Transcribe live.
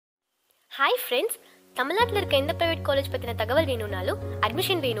Hi friends, Tamilnadu இருக்க எந்த private college பத்தின தகவல் வேணும்னாலும்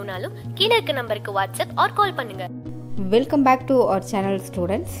அட்மிஷன் வேணும்னாலும் கீழ இருக்க நம்பருக்கு வாட்ஸ்அப் ஆர் கால் பண்ணுங்க. Welcome back to our channel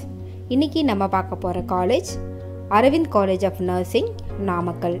students. இன்னைக்கு நம்ம பார்க்க போற college Aravind college of nursing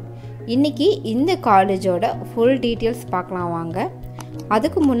Namakkal. இன்னைக்கு இந்த காலேஜோட ஃபுல் டீட்டெயில்ஸ் பார்க்கலாம் வாங்க.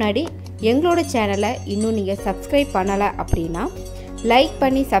 அதுக்கு முன்னாடி எங்களோட சேனலை இன்னும் நீங்கள் சப்ஸ்கிரைப் பண்ணலை அப்படின்னா லைக்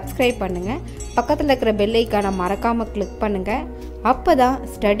பண்ணி சப்ஸ்கிரைப் பண்ணுங்கள். பக்கத்தில் இருக்கிற பெல் ஐக்கானை மறக்காமல் கிளிக் பண்ணுங்கள். அப்போ தான்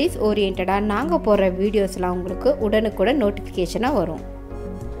ஸ்டடீஸ் ஓரியன்டாக நாங்கள் போடுற வீடியோஸ்லாம் உங்களுக்கு உடனுக்குடன் நோட்டிஃபிகேஷனாக வரும்.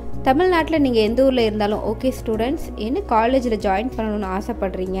 தமிழ்நாட்டில் நீங்கள் எந்த ஊரில் இருந்தாலும் ஓகே ஸ்டூடெண்ட்ஸ், என்ன காலேஜில் ஜாயின் பண்ணணும்னு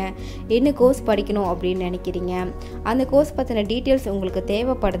ஆசைப்படுறீங்க, என்ன கோர்ஸ் படிக்கணும் அப்படின்னு நினைக்கிறீங்க, அந்த கோர்ஸ் பற்றின டீட்டெயில்ஸ் உங்களுக்கு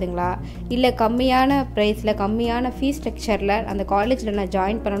தேவைப்படுதுங்களா, இல்லை கம்மியான ப்ரைஸில் கம்மியான ஃபீஸ் ஸ்ட்ரக்சரில் அந்த காலேஜில் நான்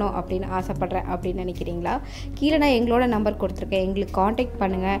ஜாயின் பண்ணணும் அப்படின்னு ஆசைப்பட்றேன் அப்படின்னு நினைக்கிறீங்களா, கீழே நான் எங்களோட நம்பர் கொடுத்துருக்கேன், எங்களுக்கு காண்டாக்ட்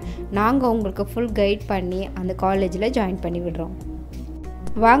பண்ணுங்கள். நாங்கள் உங்களுக்கு ஃபுல் கைட் பண்ணி அந்த காலேஜில் ஜாயின் பண்ணி விடுறோம்.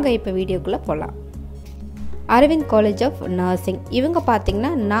 வாங்க இப்போ வீடியோக்குள்ளே போகலாம். அரவிந்த் காலேஜ் ஆஃப் நர்சிங் இவங்க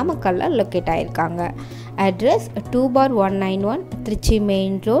பார்த்திங்கன்னா நாமக்கல்ல locate ஆகிருக்காங்க. Address 2/191 Trichy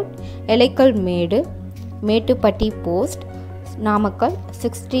main road, எலைக்கல் மேடு, மேட்டுப்பட்டி போஸ்ட், நாமக்கல்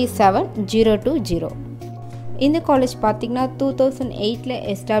 63020. இந்த காலேஜ் பார்த்திங்கன்னா 2008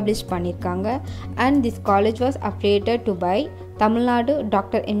 எஸ்டாப்ளிஷ் பண்ணியிருக்காங்க. And this college was affiliated to by Tamilnadu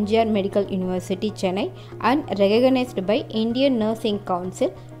Dr. MGR Medical University, Chennai and recognized by Indian Nursing Council,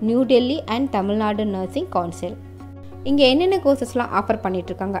 New Delhi and Tamil Nadu Nursing Council. இங்கே என்னென்ன கோர்சஸ்லாம் offer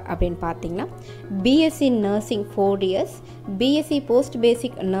பண்ணிகிட்ருக்காங்க அப்படின்னு பார்த்தீங்கன்னா BSc nursing 4 years, BSc post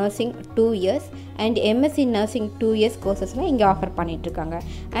basic nursing 2 years and MSc nursing 2 years கோர்சஸ்லாம் இங்கே offer பண்ணிகிட்ருக்காங்க.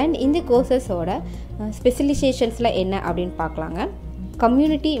 And இந்த கோர்சஸோட ஸ்பெஷலைசேஷன்ஸில் என்ன அப்படின்னு பார்க்கலாங்க.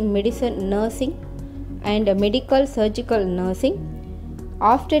 Community medicine nursing and medical surgical nursing,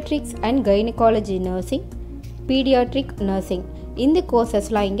 obstetrics and gynecology nursing, pediatric nursing இந்த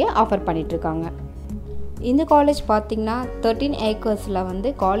கோர்சஸ்லாம் இங்கே ஆஃபர் பண்ணிகிட்ருக்காங்க. இந்த காலேஜ் பார்த்திங்கன்னா 13 ஏக்கர்ஸில் வந்து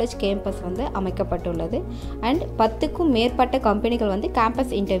காலேஜ் கேம்பஸ் வந்து அமைக்கப்பட்டுள்ளது. அண்ட் 10க்கும் மேற்பட்ட கம்பெனிகள் வந்து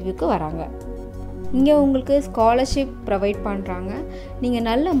கேம்பஸ் இன்டர்வியூக்கு வராங்க. இங்கே உங்களுக்கு ஸ்காலர்ஷிப் ப்ரொவைட் பண்ணுறாங்க. நீங்கள்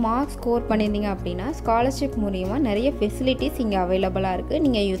நல்ல மார்க்ஸ் ஸ்கோர் பண்ணியிருந்தீங்க அப்படின்னா ஸ்காலர்ஷிப் மூலிமா நிறைய ஃபெசிலிட்டிஸ் இங்கே அவைலபிளாக இருக்குது,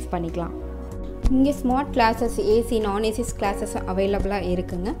 நீங்கள் யூஸ் பண்ணிக்கலாம். இங்கே ஸ்மார்ட் கிளாஸஸ், ஏசி நான் ஏசி கிளாஸஸ் அவைலபிளாக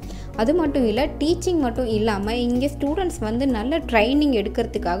இருக்குங்க. அது மட்டும் இல்லை, டீச்சிங் மட்டும் இல்லாமல் இங்கே ஸ்டூடெண்ட்ஸ் வந்து நல்ல ட்ரைனிங்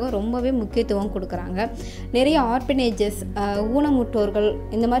எடுக்கிறதுக்காக ரொம்பவே முக்கியத்துவம் கொடுக்குறாங்க. நிறைய ஆர்பனேஜஸ், ஊனமுற்றோர்கள்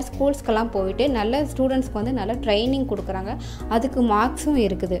இந்த மாதிரி ஸ்கூல்ஸ்க்கெல்லாம் போயிட்டு நல்ல ஸ்டூடெண்ட்ஸ்க்கு வந்து நல்ல ட்ரைனிங் கொடுக்குறாங்க. அதுக்கு மார்க்ஸும்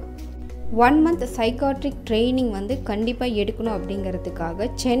இருக்குது. 1 month சைக்காட்ரிக் ட்ரைனிங் வந்து கண்டிப்பாக எடுக்கணும் அப்படிங்கிறதுக்காக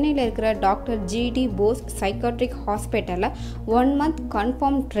சென்னையில் இருக்கிற டாக்டர் ஜிடி போஸ் சைக்காட்ரிக் ஹாஸ்பிட்டலில் 1 month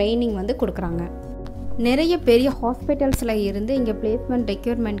கன்ஃபார்ம் ட்ரைனிங் வந்து கொடுக்குறாங்க. நிறைய பெரிய ஹாஸ்பிட்டல்ஸில் இருந்து இங்கே பிளேஸ்மெண்ட்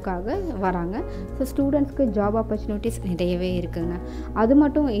ரெக்யூர்மெண்ட்காக வராங்க. ஸோ ஸ்டூடெண்ட்ஸ்க்கு ஜாப் ஆப்பர்ச்சுனிட்டிஸ் நிறையவே இருக்குங்க. அது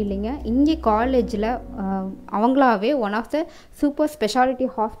மட்டும் இல்லைங்க, இங்கே காலேஜில் அவங்களாவே one of the super speciality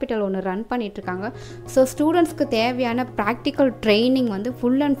hospital ஒன்று ரன் பண்ணிகிட்ருக்காங்க. ஸோ ஸ்டூடெண்ட்ஸ்க்கு தேவையான ப்ராக்டிக்கல் ட்ரைனிங் வந்து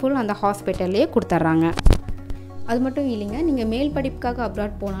ஃபுல் அண்ட் ஃபுல் அந்த ஹாஸ்பிட்டல்லையே கொடுத்துட்றாங்க. அது மட்டும் இல்லைங்க, நீங்கள் மேல் படிப்புக்காக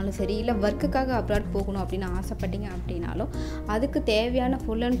அப்ராட் போனாலும் சரி, இல்லை ஒர்க்குக்காக அப்ராட் போகணும் அப்படின்னு ஆசைப்பட்டீங்க அப்படின்னாலும் அதுக்கு தேவையான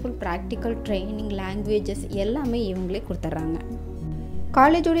full and full practical training, languages எல்லாமே இவங்களே கொடுத்துட்றாங்க.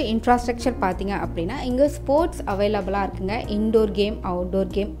 காலேஜோட இன்ஃப்ராஸ்ட்ரக்சர் பார்த்திங்க அப்படின்னா இங்கே ஸ்போர்ட்ஸ் அவைலபிளாக இருக்குங்க. இன்டோர் கேம், அவுட்டோர்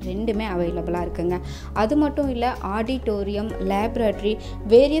கேம் ரெண்டுமே அவைலபிளாக இருக்குங்க. அது மட்டும் இல்லை, ஆடிட்டோரியம், லேப்ரட்டரி,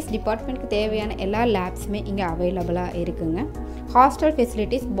 வேரியஸ் டிபார்ட்மெண்ட்டுக்கு தேவையான எல்லா லேப்ஸுமே இங்கே அவைலபிளாக இருக்குங்க. ஹாஸ்டல்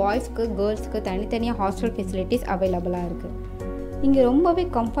ஃபெசிலிட்டிஸ், பாய்ஸ்க்கு கேர்ள்ஸ்க்கு தனித்தனியாக ஹாஸ்டல் ஃபெசிலிட்டிஸ் அவைலபிளாக இருக்குது. இங்கே ரொம்பவே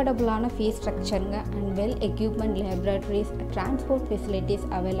கம்ஃபர்டபுளான fees ஸ்ட்ரக்சருங்க and well equipment லேப்ரட்டரிஸ், transport facilities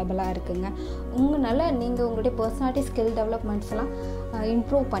அவைலபிளாக இருக்குங்க. நீங்கள் உங்களுடைய பர்சனாலிட்டி ஸ்கில் டெவலப்மெண்ட்ஸ்லாம்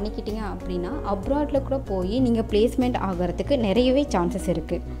இம்ப்ரூவ் பண்ணிக்கிட்டீங்க அப்படின்னா அப்ராடில் கூட போய் நீங்கள் பிளேஸ்மெண்ட் ஆகிறதுக்கு நிறையவே சான்சஸ்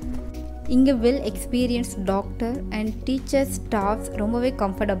இருக்குது. இங்கே well experience doctor and teachers, staffs ரொம்பவே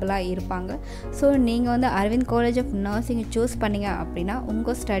கம்ஃபர்டபுளாக இருப்பாங்க. ஸோ நீங்கள் வந்து Aravind college of nursing choose பண்ணிங்க அப்படின்னா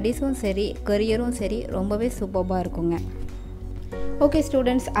உங்கள் ஸ்டடீஸும் சரி, கரியரும் சரி ரொம்பவே சூப்பராக இருக்குங்க. Okay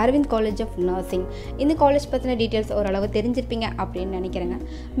students, Aravind college of nursing இந்த காலேஜ் பற்றின டீட்டெயில்ஸ் ஓரளவு தெரிஞ்சிருப்பீங்க அப்படின்னு நினைக்கிறேங்க.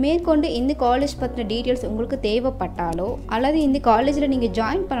 மேற்கொண்டு இந்த காலேஜ் பற்றின டீட்டெயில்ஸ் உங்களுக்கு தேவைப்பட்டாலோ அல்லது இந்த காலேஜில் நீங்கள்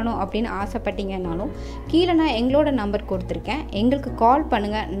ஜாயின் பண்ணணும் அப்படின்னு ஆசைப்பட்டீங்கன்னாலும் கீழே நான் எங்களோட நம்பர் கொடுத்துருக்கேன், எங்களுக்கு கால்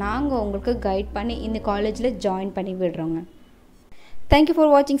பண்ணுங்கள். நாங்கள் உங்களுக்கு கைட் பண்ணி இந்த காலேஜில் ஜாயின் பண்ணி விடுறோங்க. தேங்க்யூ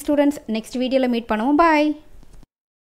ஃபார் வாட்சிங் ஸ்டூடெண்ட்ஸ். நெக்ஸ்ட் வீடியோவில் மீட் பண்ணுவோம். பாய்.